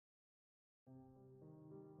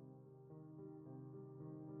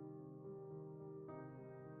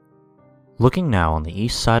Looking now on the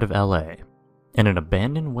east side of LA, in an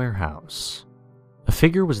abandoned warehouse, a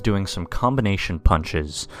figure was doing some combination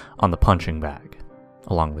punches on the punching bag,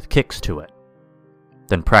 along with kicks to it,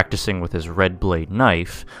 then practicing with his red blade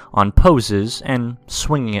knife on poses and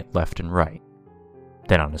swinging it left and right,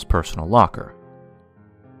 then on his personal locker.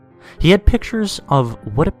 He had pictures of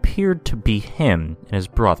what appeared to be him and his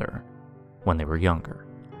brother when they were younger.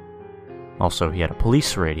 Also, he had a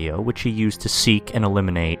police radio, which he used to seek and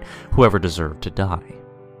eliminate whoever deserved to die.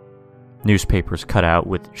 Newspapers cut out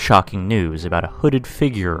with shocking news about a hooded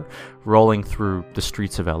figure rolling through the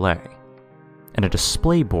streets of LA, and a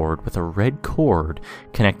display board with a red cord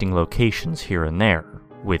connecting locations here and there,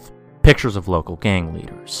 with pictures of local gang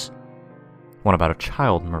leaders. One about a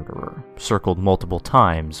child murderer, circled multiple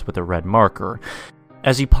times with a red marker.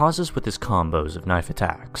 As he pauses with his combos of knife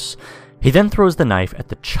attacks, he then throws the knife at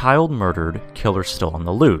the child murdered killer still on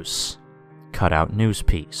the loose. Cut out news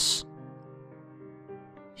piece.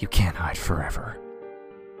 "You can't hide forever,"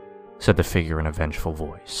 said the figure in a vengeful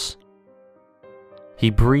voice.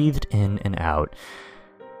 He breathed in and out,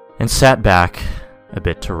 and sat back a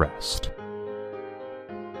bit to rest.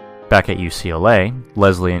 Back at UCLA,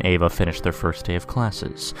 Leslie and Ava finished their first day of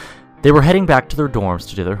classes. They were heading back to their dorms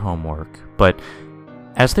to do their homework, but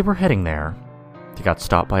as they were heading there, they got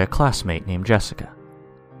stopped by a classmate named Jessica.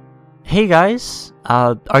 "Hey guys,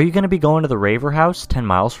 are you going to be going to the Raver House 10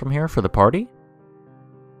 miles from here for the party?"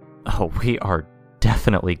 "Oh, we are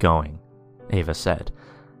definitely going," Ava said.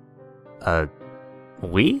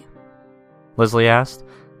 We?" Leslie asked.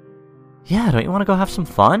 "Yeah, don't you want to go have some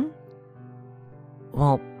fun?"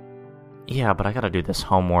 "Well, yeah, but I gotta do this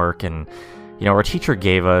homework, and, our teacher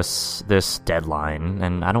gave us this deadline,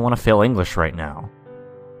 and I don't want to fail English right now."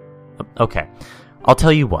 "Okay, I'll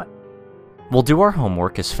tell you what. We'll do our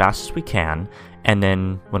homework as fast as we can, and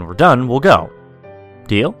then when we're done, we'll go.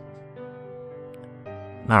 Deal?"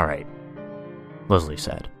 "Alright," Leslie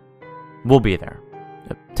said. "We'll be there.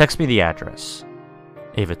 Text me the address,"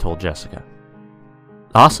 Ava told Jessica.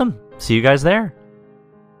 "Awesome. See you guys there."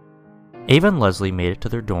 Ava and Leslie made it to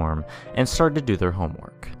their dorm and started to do their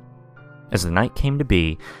homework. As the night came to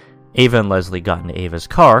be, Ava and Leslie got into Ava's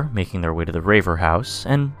car, making their way to the Raver House,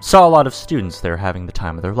 and saw a lot of students there having the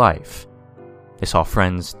time of their life. They saw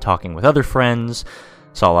friends talking with other friends,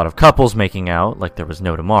 saw a lot of couples making out like there was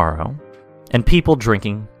no tomorrow, and people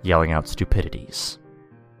drinking, yelling out stupidities.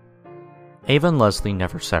 Ava and Leslie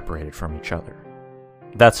never separated from each other.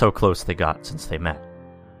 That's how close they got since they met.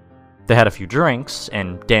 They had a few drinks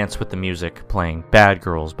and danced with the music playing Bad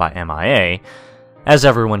Girls by MIA, as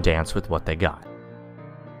everyone danced with what they got.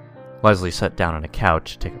 Leslie sat down on a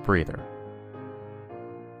couch to take a breather.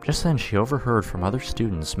 Just then she overheard from other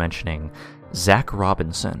students mentioning Zach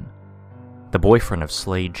Robinson, the boyfriend of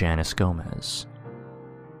Slade Janice Gomez,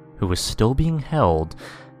 who was still being held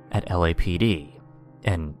at LAPD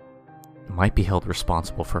and might be held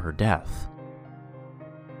responsible for her death,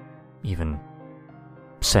 even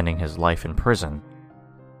spending his life in prison.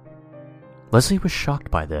 Leslie was shocked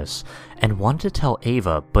by this and wanted to tell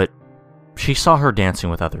Ava, but she saw her dancing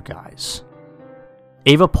with other guys.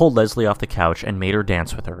 Ava pulled Leslie off the couch and made her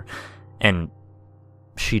dance with her, and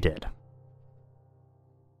she did.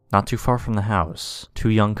 Not too far from the house, two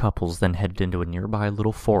young couples then headed into a nearby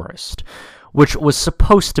little forest, which was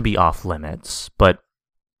supposed to be off limits, but,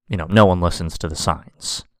 no one listens to the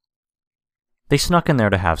signs. They snuck in there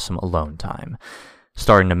to have some alone time,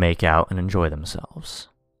 starting to make out and enjoy themselves.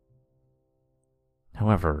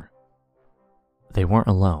 However, they weren't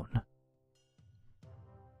alone.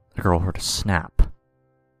 The girl heard a snap.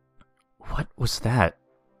 "What was that?"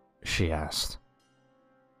 she asked.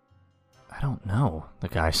 "I don't know," the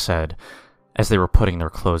guy said, as they were putting their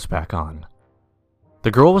clothes back on.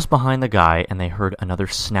 The girl was behind the guy, and they heard another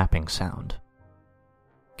snapping sound,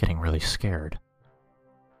 getting really scared.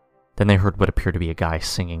 Then they heard what appeared to be a guy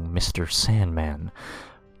singing Mr. Sandman,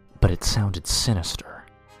 but it sounded sinister.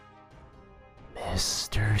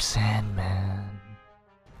 "Mr. Sandman,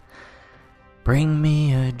 bring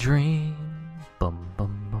me a dream, bum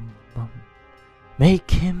bum bum bum. Make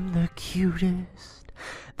him the cutest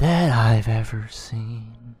that I've ever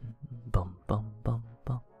seen, bum bum bum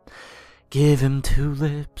bum. Give him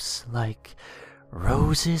tulips like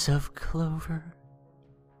roses of clover.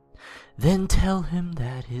 Then tell him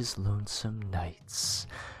that his lonesome nights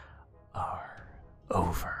are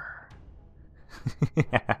over."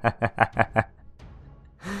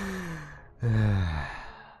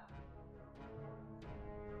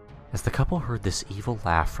 As the couple heard this evil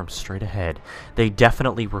laugh from straight ahead, they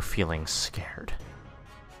definitely were feeling scared.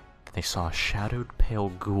 They saw a shadowed pale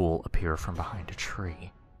ghoul appear from behind a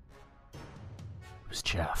tree. It was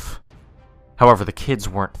Jeff. However, the kids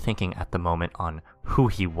weren't thinking at the moment on who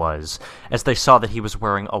he was, as they saw that he was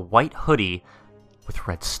wearing a white hoodie with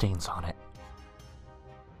red stains on it.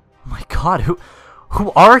 "Oh my god,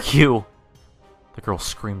 who are you?" The girl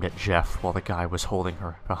screamed at Jeff while the guy was holding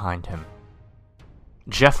her behind him.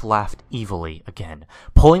 Jeff laughed evilly again,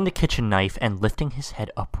 pulling the kitchen knife and lifting his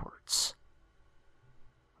head upwards.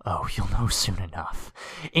 "Oh, you'll know soon enough.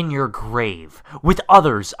 In your grave, with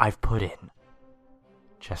others I've put in,"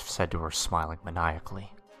 Jeff said to her, smiling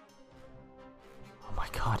maniacally. "Oh my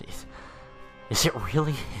god, is it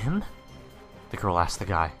really him?" the girl asked the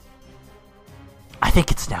guy. "I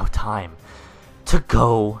think it's now time to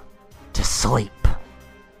go to sleep,"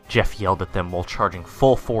 Jeff yelled at them while charging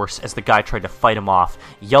full force as the guy tried to fight him off,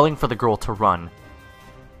 yelling for the girl to run.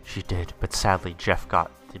 She did, but sadly Jeff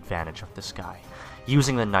got the advantage of this guy,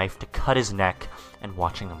 using the knife to cut his neck and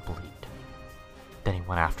watching him bleed. Then he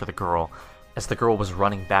went after the girl. As the girl was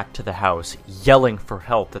running back to the house, yelling for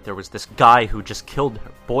help that there was this guy who just killed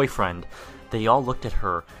her boyfriend, they all looked at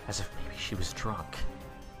her as if maybe she was drunk.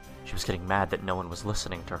 She was getting mad that no one was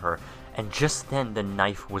listening to her, and just then the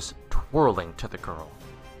knife was twirling to the girl.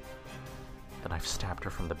 The knife stabbed her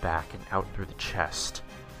from the back and out through the chest.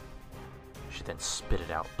 She then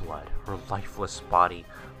spitted out blood, her lifeless body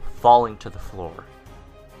falling to the floor.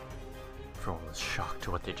 Everyone was shocked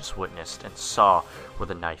to what they just witnessed and saw where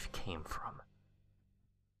the knife came from.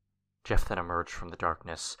 Jeff then emerged from the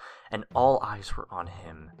darkness, and all eyes were on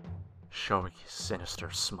him, showing his sinister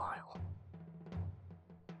smile.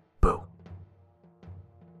 "Boo,"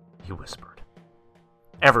 he whispered.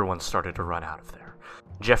 Everyone started to run out of there.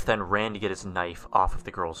 Jeff then ran to get his knife off of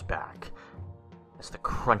the girl's back, as the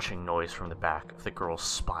crunching noise from the back of the girl's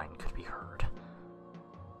spine could be heard.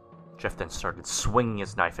 Jeff then started swinging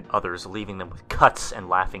his knife at others, leaving them with cuts and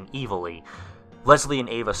laughing evilly. Leslie and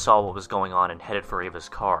Ava saw what was going on and headed for Ava's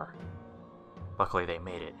car. Luckily, they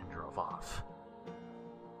made it and drove off.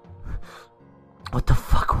 "What the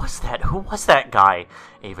fuck was that? Who was that guy?"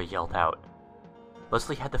 Ava yelled out.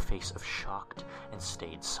 Leslie had the face of shocked and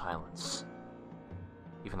staid silence.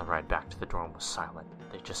 Even the ride back to the dorm was silent.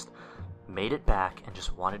 They just made it back and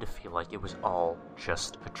just wanted to feel like it was all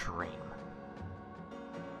just a dream.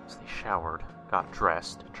 As they showered, got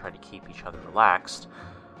dressed, and tried to keep each other relaxed,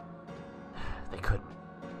 they couldn't.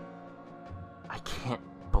 "I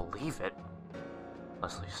can't believe it,"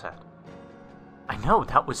 Leslie said. "I know,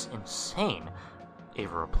 that was insane,"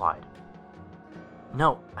 Ava replied.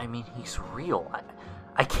 "No, I mean, he's real.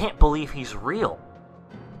 I can't believe he's real."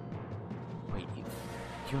 "Wait,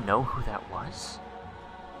 you know who that was?"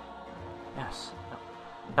 "Yes,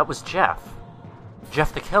 that was Jeff.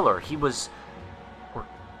 Jeff the killer. He was, or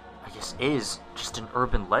I guess is, just an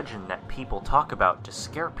urban legend that people talk about to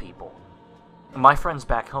scare people. My friends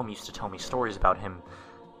back home used to tell me stories about him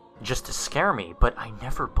just to scare me, but I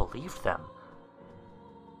never believed them.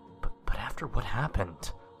 But after what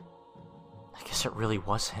happened, I guess it really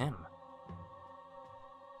was him."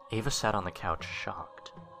 Ava sat on the couch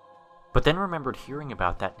shocked, but then remembered hearing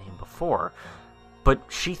about that name before, but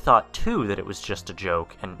she thought too that it was just a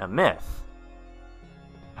joke and a myth.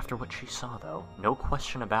 After what she saw, though, no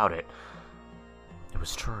question about it, it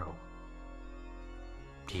was true.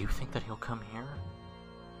 "Do you think that he'll come here?"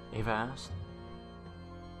 Ava asked.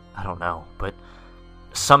 "I don't know, but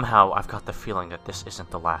somehow I've got the feeling that this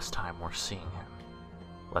isn't the last time we're seeing him,"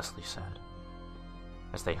 Leslie said,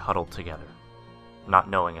 as they huddled together, not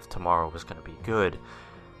knowing if tomorrow was going to be good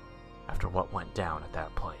after what went down at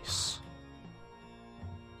that place.